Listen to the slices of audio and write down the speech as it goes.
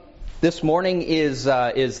This morning is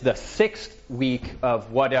the sixth week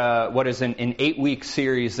of what is an 8-week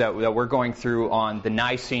series that we're going through on the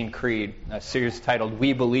Nicene Creed, a series titled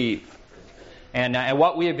We Believe. And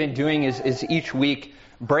what we have been doing is each week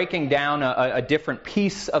breaking down a different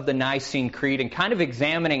piece of the Nicene Creed and kind of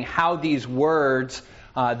examining how these words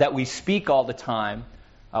that we speak all the time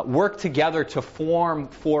work together to form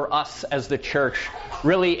for us as the church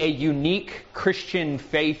really a unique Christian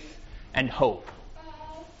faith and hope.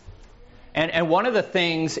 And one of the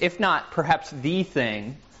things, if not perhaps the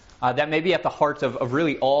thing, that may be at the heart of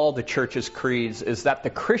really all the church's creeds is that the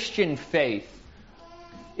Christian faith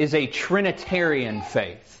is a Trinitarian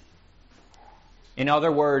faith. In other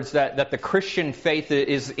words, that the Christian faith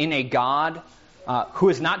is in a God who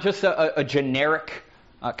is not just a generic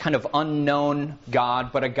kind of unknown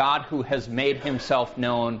God, but a God who has made himself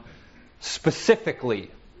known specifically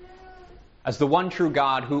as the one true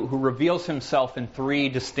God who reveals himself in three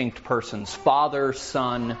distinct persons: Father,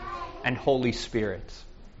 Son, and Holy Spirit.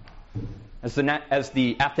 As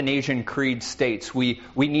the Athanasian Creed states, we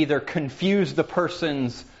neither confuse the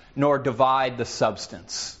persons nor divide the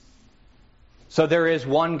substance. So there is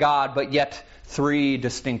one God, but yet three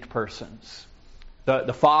distinct persons.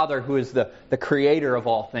 The Father, who is the creator of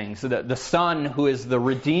all things, the Son, who is the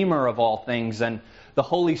redeemer of all things, and the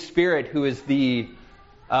Holy Spirit, who is the...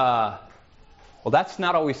 Well, that's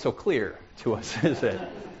not always so clear to us, is it?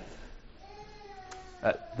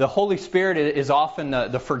 The Holy Spirit is often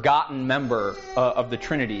the forgotten member of the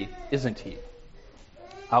Trinity, isn't he?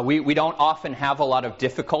 We don't often have a lot of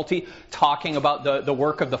difficulty talking about the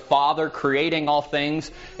work of the Father creating all things.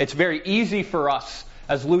 It's very easy for us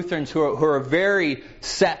as Lutherans who are very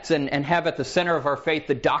set and have at the center of our faith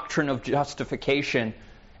the doctrine of justification.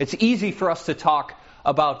 It's easy for us to talk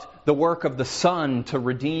about the work of the Son to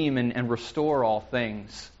redeem and restore all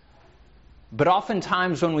things. But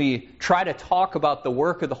oftentimes when we try to talk about the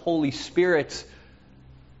work of the Holy Spirit,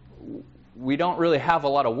 we don't really have a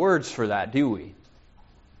lot of words for that, do we?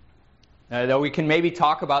 Though we can maybe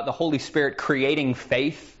talk about the Holy Spirit creating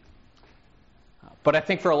faith, but I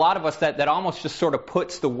think for a lot of us that almost just sort of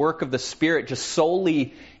puts the work of the Spirit just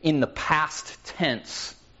solely in the past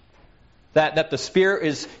tense. That the Spirit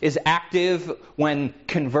is active when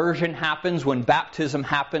conversion happens, when baptism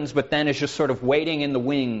happens, but then is just sort of waiting in the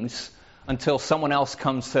wings until someone else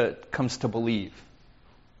comes to believe.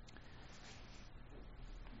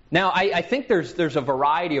 Now, I think there's a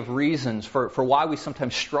variety of reasons for why we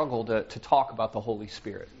sometimes struggle to talk about the Holy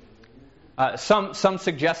Spirit. Some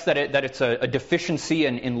suggest that it's a deficiency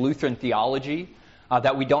in Lutheran theology,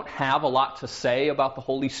 that we don't have a lot to say about the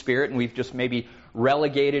Holy Spirit, and we've just maybe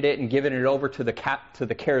relegated it and given it over to the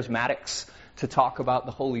charismatics to talk about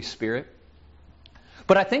the Holy Spirit.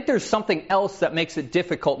 But I think there's something else that makes it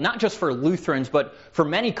difficult, not just for Lutherans, but for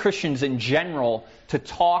many Christians in general, to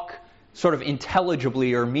talk sort of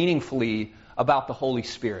intelligibly or meaningfully about the Holy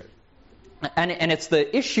Spirit. And it's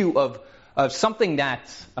the issue of something that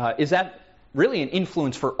is really an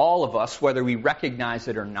influence for all of us, whether we recognize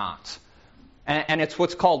it or not. And it's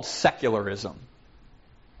what's called secularism.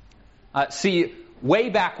 See, way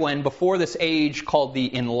back when, before this age called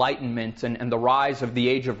the Enlightenment and the rise of the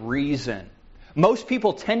age of reason, most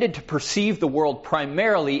people tended to perceive the world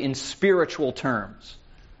primarily in spiritual terms.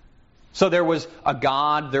 So there was a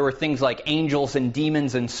God, there were things like angels and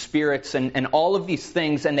demons and spirits and all of these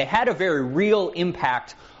things, and they had a very real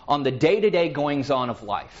impact on the day-to-day goings-on of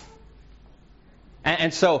life.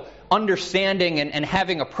 And so understanding and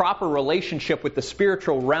having a proper relationship with the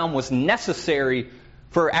spiritual realm was necessary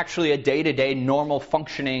for actually a day-to-day normal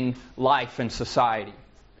functioning life and society.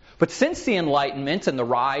 But since the Enlightenment and the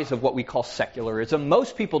rise of what we call secularism,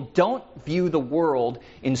 most people don't view the world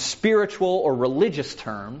in spiritual or religious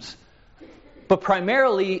terms, but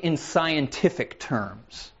primarily in scientific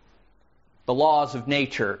terms. The laws of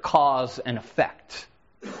nature, cause and effect.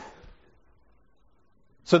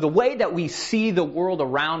 So the way that we see the world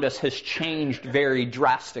around us has changed very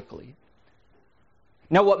drastically.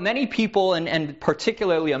 Now, what many people, and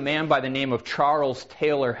particularly a man by the name of Charles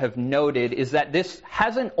Taylor, have noted is that this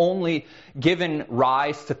hasn't only given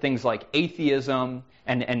rise to things like atheism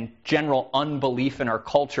and general unbelief in our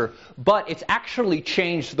culture, but it's actually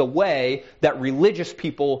changed the way that religious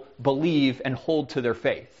people believe and hold to their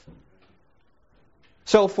faith.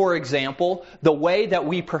 So, for example, the way that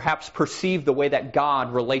we perhaps perceive the way that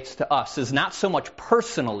God relates to us is not so much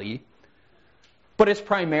personally, but it's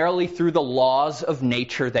primarily through the laws of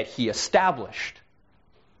nature that he established.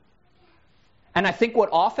 And I think what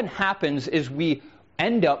often happens is we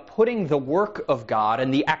end up putting the work of God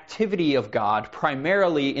and the activity of God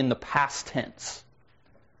primarily in the past tense.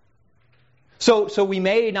 So we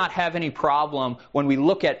may not have any problem when we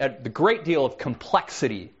look at the great deal of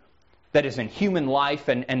complexity that is in human life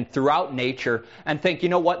and throughout nature and think, you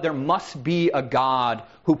know what, there must be a God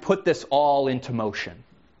who put this all into motion.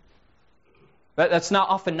 That's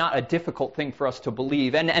often not a difficult thing for us to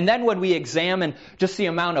believe. And then when we examine just the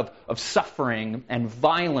amount of suffering and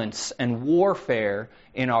violence and warfare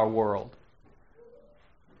in our world,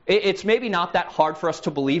 it's maybe not that hard for us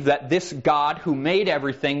to believe that this God who made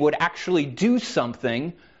everything would actually do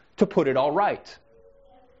something to put it all right.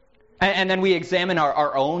 And then we examine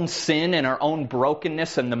our own sin and our own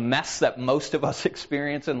brokenness and the mess that most of us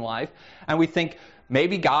experience in life, and we think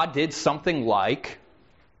maybe God did something like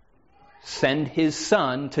send His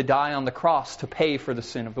Son to die on the cross to pay for the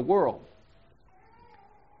sin of the world.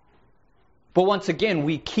 But once again,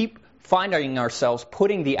 we keep finding ourselves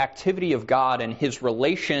putting the activity of God and His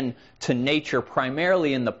relation to nature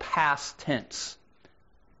primarily in the past tense.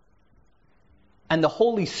 And the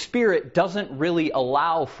Holy Spirit doesn't really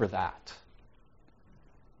allow for that.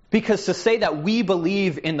 Because to say that we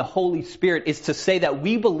believe in the Holy Spirit is to say that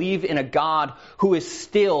we believe in a God who is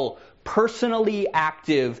still personally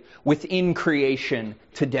active within creation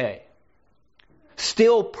today.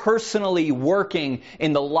 Still personally working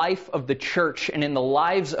in the life of the church and in the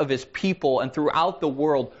lives of His people and throughout the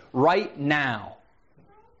world right now.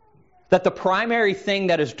 That the primary thing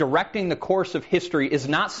that is directing the course of history is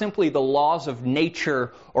not simply the laws of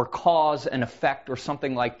nature or cause and effect or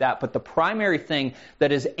something like that, but the primary thing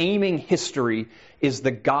that is aiming history is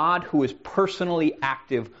the God who is personally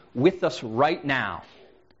active with us right now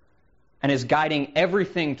and is guiding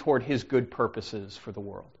everything toward His good purposes for the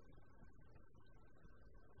world.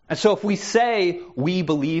 And so if we say we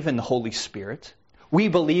believe in the Holy Spirit, we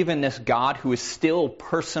believe in this God who is still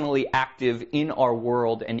personally active in our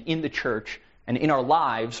world and in the church and in our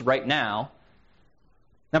lives right now,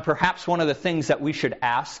 then perhaps one of the things that we should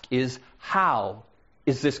ask is, how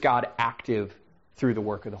is this God active through the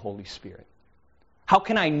work of the Holy Spirit? How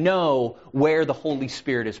can I know where the Holy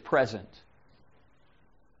Spirit is present?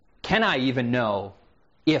 Can I even know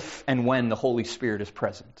if and when the Holy Spirit is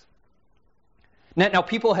present? Now,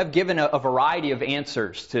 people have given a variety of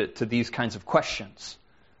answers to these kinds of questions.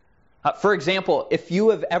 For example, if you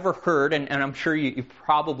have ever heard, and I'm sure you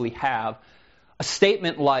probably have, a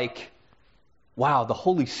statement like, wow, the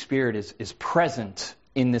Holy Spirit is present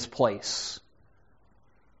in this place.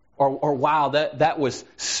 Or wow, that was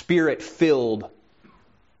Spirit-filled.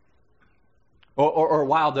 Or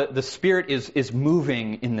wow, the Spirit is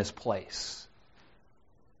moving in this place.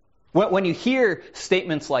 When you hear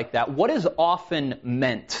statements like that, what is often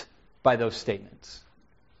meant by those statements?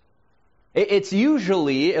 It's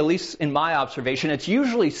usually, at least in my observation, it's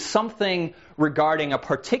usually something regarding a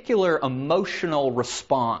particular emotional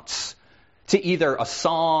response to either a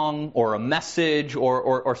song or a message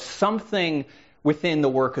or something within the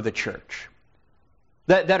work of the church.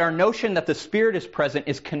 That our notion that the Spirit is present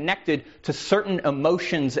is connected to certain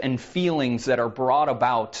emotions and feelings that are brought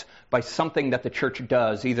about by something that the church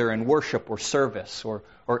does, either in worship or service or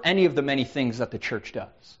any of the many things that the church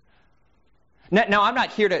does. Now I'm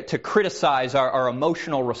not here to criticize our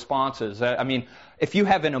emotional responses. I mean, if you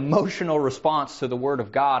have an emotional response to the Word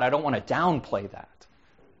of God, I don't want to downplay that.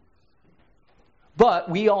 But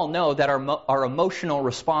we all know that our emotional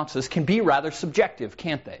responses can be rather subjective,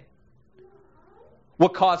 can't they?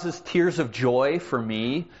 What causes tears of joy for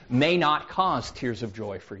me may not cause tears of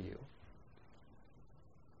joy for you.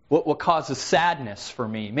 What causes sadness for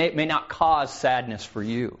me may not cause sadness for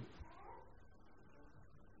you.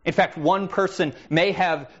 In fact, one person may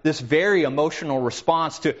have this very emotional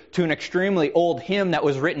response to an extremely old hymn that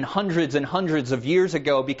was written hundreds and hundreds of years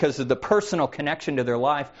ago because of the personal connection to their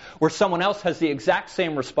life, where someone else has the exact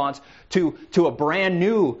same response to a brand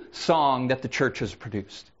new song that the church has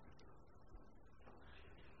produced.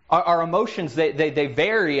 Our emotions, they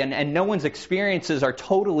vary, and no one's experiences are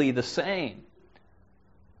totally the same.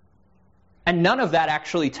 And none of that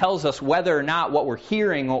actually tells us whether or not what we're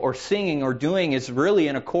hearing or singing or doing is really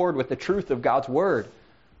in accord with the truth of God's Word.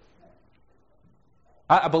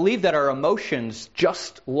 I believe that our emotions,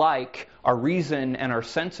 just like our reason and our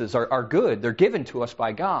senses, are good. They're given to us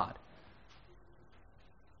by God.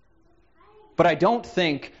 But I don't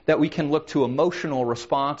think that we can look to emotional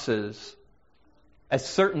responses as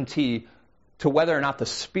certainty to whether or not the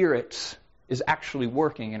Spirit is actually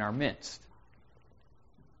working in our midst.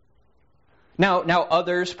 Now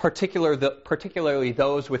others, particularly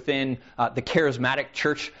those within the charismatic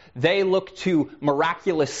church, they look to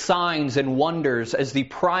miraculous signs and wonders as the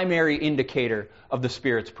primary indicator of the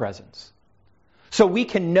Spirit's presence. So we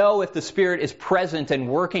can know if the Spirit is present and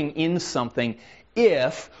working in something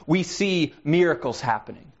if we see miracles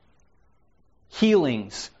happening,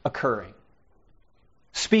 healings occurring,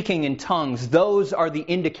 speaking in tongues. Those are the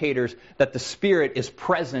indicators that the Spirit is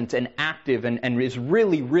present and active and is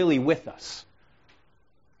really, really with us.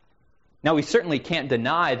 Now, we certainly can't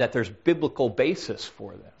deny that there's biblical basis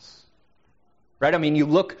for this. Right? I mean, you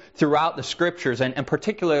look throughout the Scriptures, and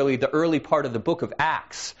particularly the early part of the book of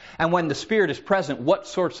Acts, and when the Spirit is present, what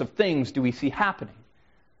sorts of things do we see happening?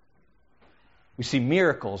 We see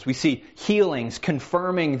miracles, we see healings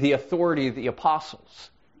confirming the authority of the apostles.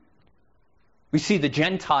 We see the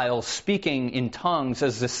Gentiles speaking in tongues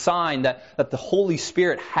as a sign that the Holy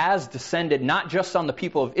Spirit has descended not just on the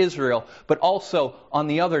people of Israel, but also on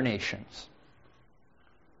the other nations.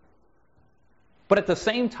 But at the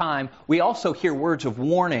same time, we also hear words of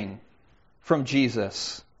warning from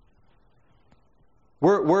Jesus.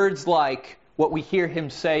 Words like what we hear him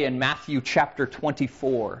say in Matthew chapter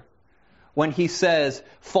 24, when he says,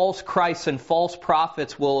 false Christs and false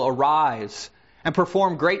prophets will arise and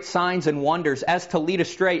perform great signs and wonders as to lead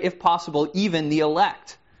astray, if possible, even the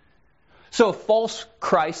elect. So if false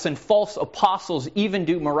Christs and false apostles even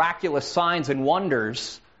do miraculous signs and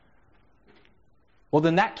wonders, well,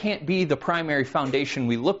 then that can't be the primary foundation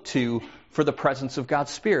we look to for the presence of God's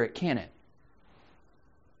Spirit, can it?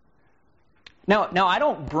 Now, I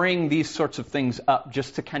don't bring these sorts of things up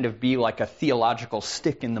just to kind of be like a theological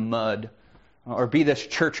stick in the mud, or be this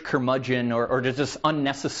church curmudgeon, or to just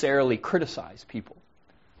unnecessarily criticize people.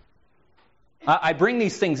 I bring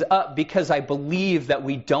these things up because I believe that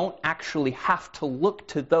we don't actually have to look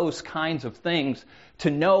to those kinds of things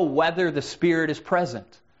to know whether the Spirit is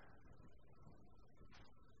present.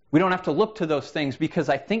 We don't have to look to those things because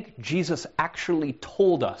I think Jesus actually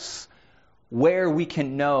told us where we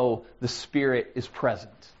can know the Spirit is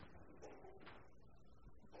present.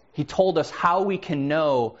 He told us how we can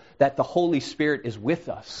know that the Holy Spirit is with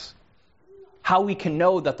us. How we can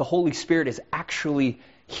know that the Holy Spirit is actually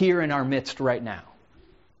here in our midst right now.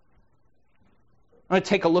 I'm going to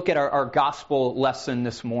take a look at our gospel lesson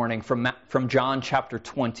this morning from John chapter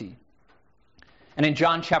 20. And in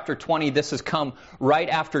John chapter 20, this has come right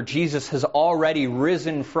after Jesus has already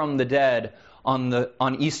risen from the dead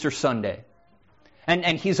on Easter Sunday.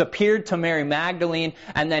 And he's appeared to Mary Magdalene,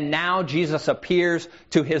 and then now Jesus appears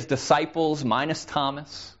to his disciples, minus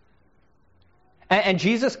Thomas. And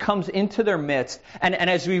Jesus comes into their midst. And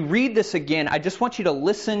as we read this again, I just want you to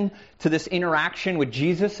listen to this interaction with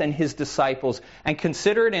Jesus and his disciples and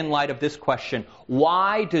consider it in light of this question.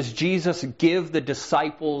 Why does Jesus give the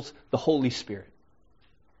disciples the Holy Spirit?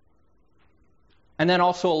 And then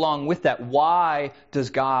also along with that, why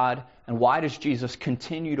does God and why does Jesus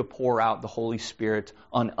continue to pour out the Holy Spirit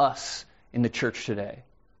on us in the church today?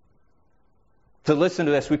 To listen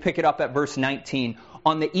to this, we pick it up at verse 19.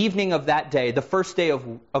 On the evening of that day, the first day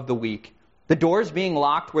of the week, the doors being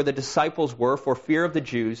locked where the disciples were for fear of the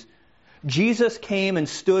Jews, Jesus came and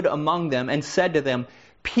stood among them and said to them,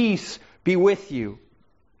 "Peace be with you."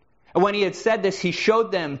 And when he had said this, he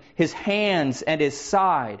showed them his hands and his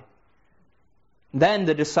side. Then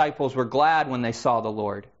the disciples were glad when they saw the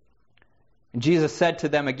Lord. And Jesus said to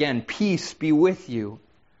them again, "Peace be with you.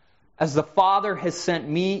 As the Father has sent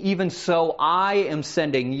me, even so I am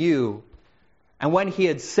sending you." And when he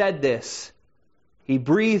had said this, he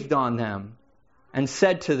breathed on them and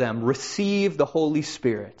said to them, "Receive the Holy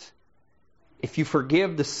Spirit. If you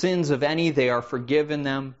forgive the sins of any, they are forgiven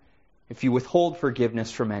them. If you withhold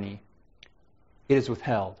forgiveness from any, it is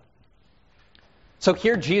withheld." So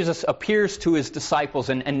here Jesus appears to his disciples,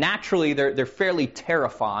 and naturally they're fairly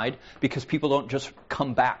terrified because people don't just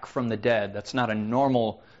come back from the dead. That's not a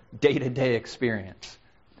normal day-to-day experience.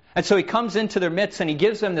 And so he comes into their midst and he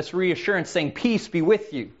gives them this reassurance saying, "Peace be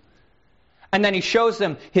with you." And then he shows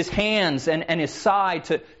them his hands and his side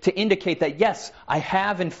to indicate that, yes, I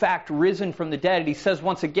have in fact risen from the dead. And he says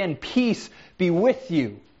once again, "Peace be with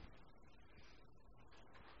you."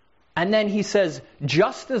 And then he says,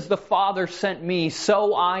 "Just as the Father sent me,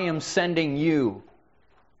 so I am sending you."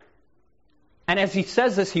 And as he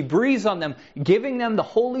says this, he breathes on them, giving them the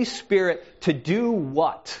Holy Spirit to do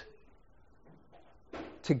what?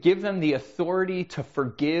 To give them the authority to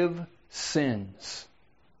forgive sins.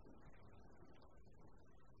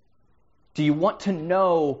 Do you want to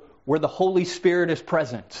know where the Holy Spirit is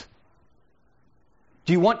present?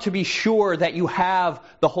 Do you want to be sure that you have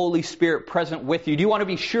the Holy Spirit present with you? Do you want to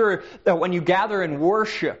be sure that when you gather in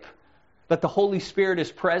worship, that the Holy Spirit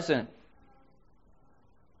is present?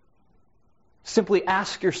 Simply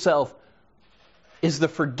ask yourself, is the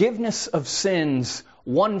forgiveness of sins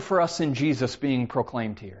won for us in Jesus being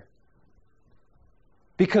proclaimed here?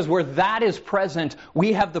 Because where that is present,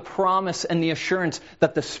 we have the promise and the assurance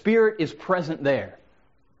that the Spirit is present there.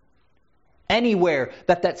 Anywhere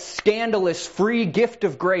that scandalous free gift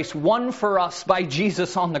of grace won for us by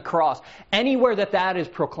Jesus on the cross, anywhere that is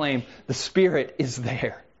proclaimed, the Spirit is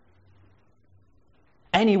there.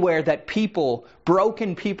 Anywhere that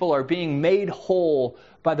broken people are being made whole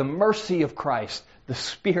by the mercy of Christ, the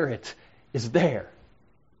Spirit is there.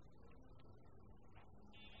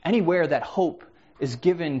 Anywhere that hope is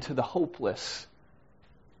given to the hopeless,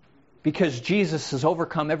 because Jesus has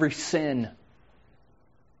overcome every sin,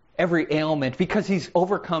 every ailment, because He's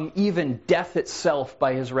overcome even death itself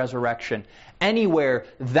by His resurrection. Anywhere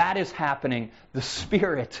that is happening, the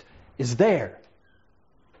Spirit is there.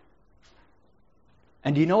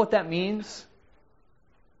 And do you know what that means?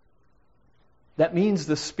 That means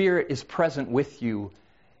the Spirit is present with you,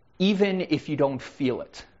 even if you don't feel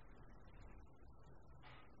it.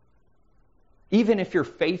 Even if your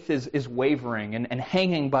faith is wavering and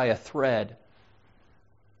hanging by a thread.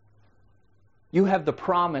 You have the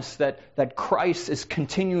promise that Christ is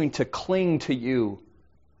continuing to cling to you.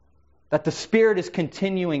 That the Spirit is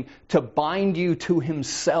continuing to bind you to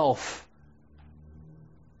Himself.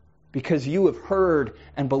 Because you have heard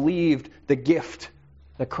and believed the gift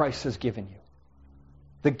that Christ has given you.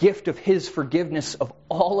 The gift of His forgiveness of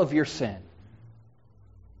all of your sin.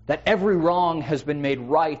 That every wrong has been made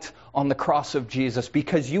right on the cross of Jesus.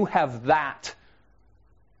 Because you have that,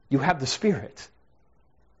 you have the Spirit.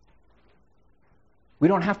 We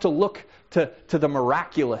don't have to look to the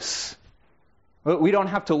miraculous. We don't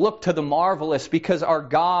have to look to the marvelous, because our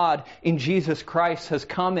God in Jesus Christ has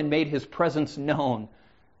come and made His presence known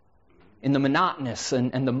in the monotonous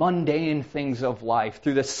and the mundane things of life.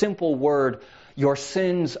 Through the simple word, your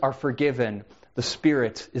sins are forgiven. The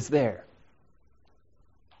Spirit is there.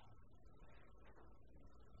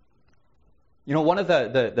 You know, one of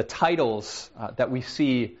the titles that we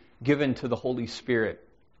see given to the Holy Spirit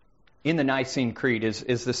in the Nicene Creed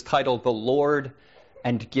is this title, the Lord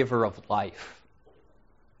and Giver of Life.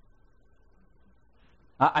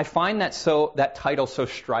 I find that title so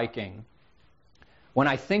striking when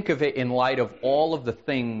I think of it in light of all of the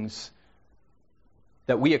things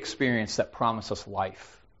that we experience that promise us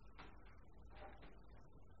life.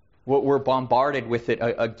 We're bombarded with it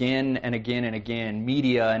again and again and again.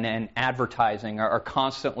 Media and advertising are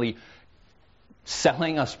constantly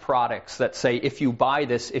selling us products that say, if you buy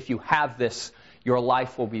this, if you have this, your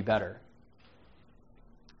life will be better.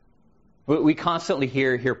 We constantly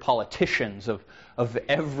hear politicians of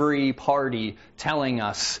every party telling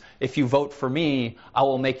us, if you vote for me, I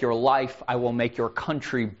will make your life, I will make your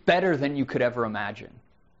country better than you could ever imagine.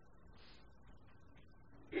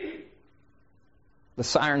 The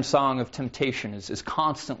siren song of temptation is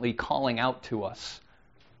constantly calling out to us,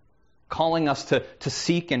 calling us to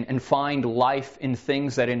seek and find life in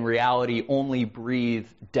things that in reality only breathe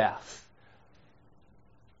death.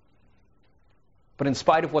 But in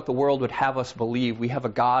spite of what the world would have us believe, we have a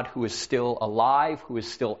God who is still alive, who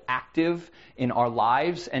is still active in our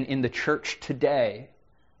lives and in the church today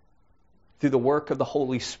through the work of the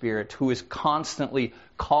Holy Spirit, who is constantly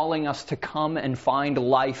calling us to come and find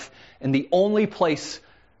life in the only place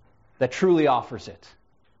that truly offers it,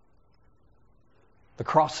 the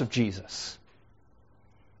cross of Jesus.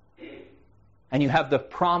 And you have the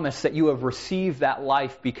promise that you have received that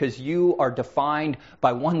life because you are defined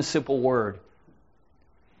by one simple word: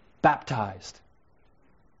 baptized.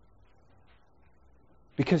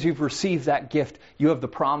 Because you've received that gift, you have the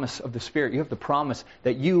promise of the Spirit. You have the promise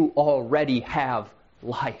that you already have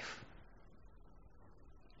life.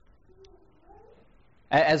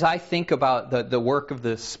 As I think about the work of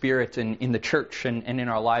the Spirit in the church and in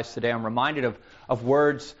our lives today, I'm reminded of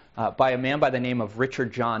words by a man by the name of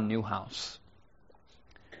Richard John Newhouse.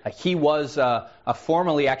 He was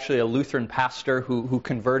formerly actually a Lutheran pastor who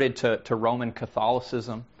converted to Roman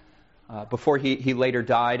Catholicism before he later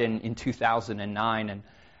died in 2009.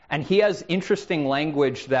 And he has interesting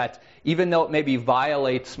language that, even though it maybe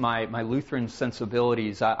violates my Lutheran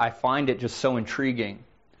sensibilities, I find it just so intriguing.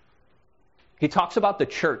 He talks about the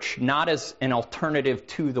church not as an alternative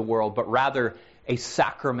to the world, but rather a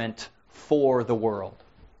sacrament for the world.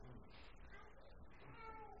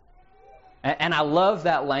 And I love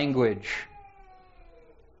that language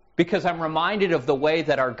because I'm reminded of the way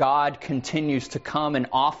that our God continues to come and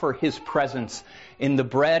offer His presence in the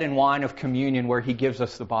bread and wine of communion, where He gives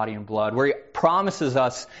us the body and blood, where He promises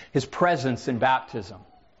us His presence in baptism.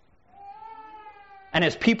 And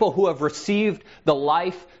as people who have received the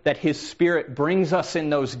life that His Spirit brings us in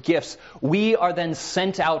those gifts, we are then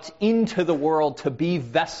sent out into the world to be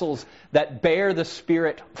vessels that bear the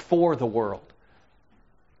Spirit for the world.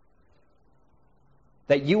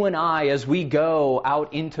 that you and I, as we go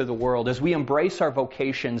out into the world, as we embrace our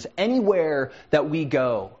vocations, anywhere that we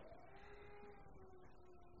go,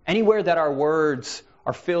 anywhere that our words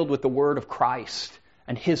are filled with the word of Christ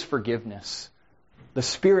and His forgiveness, the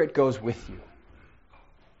Spirit goes with you.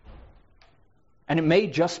 And it may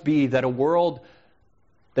just be that a world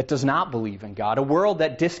that does not believe in God, a world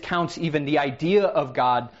that discounts even the idea of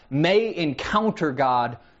God, may encounter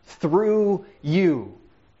God through you.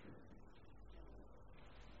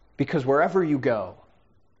 Because wherever you go,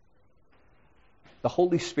 the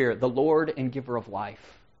Holy Spirit, the Lord and giver of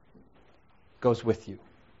life, goes with you.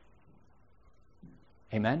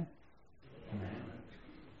 Amen?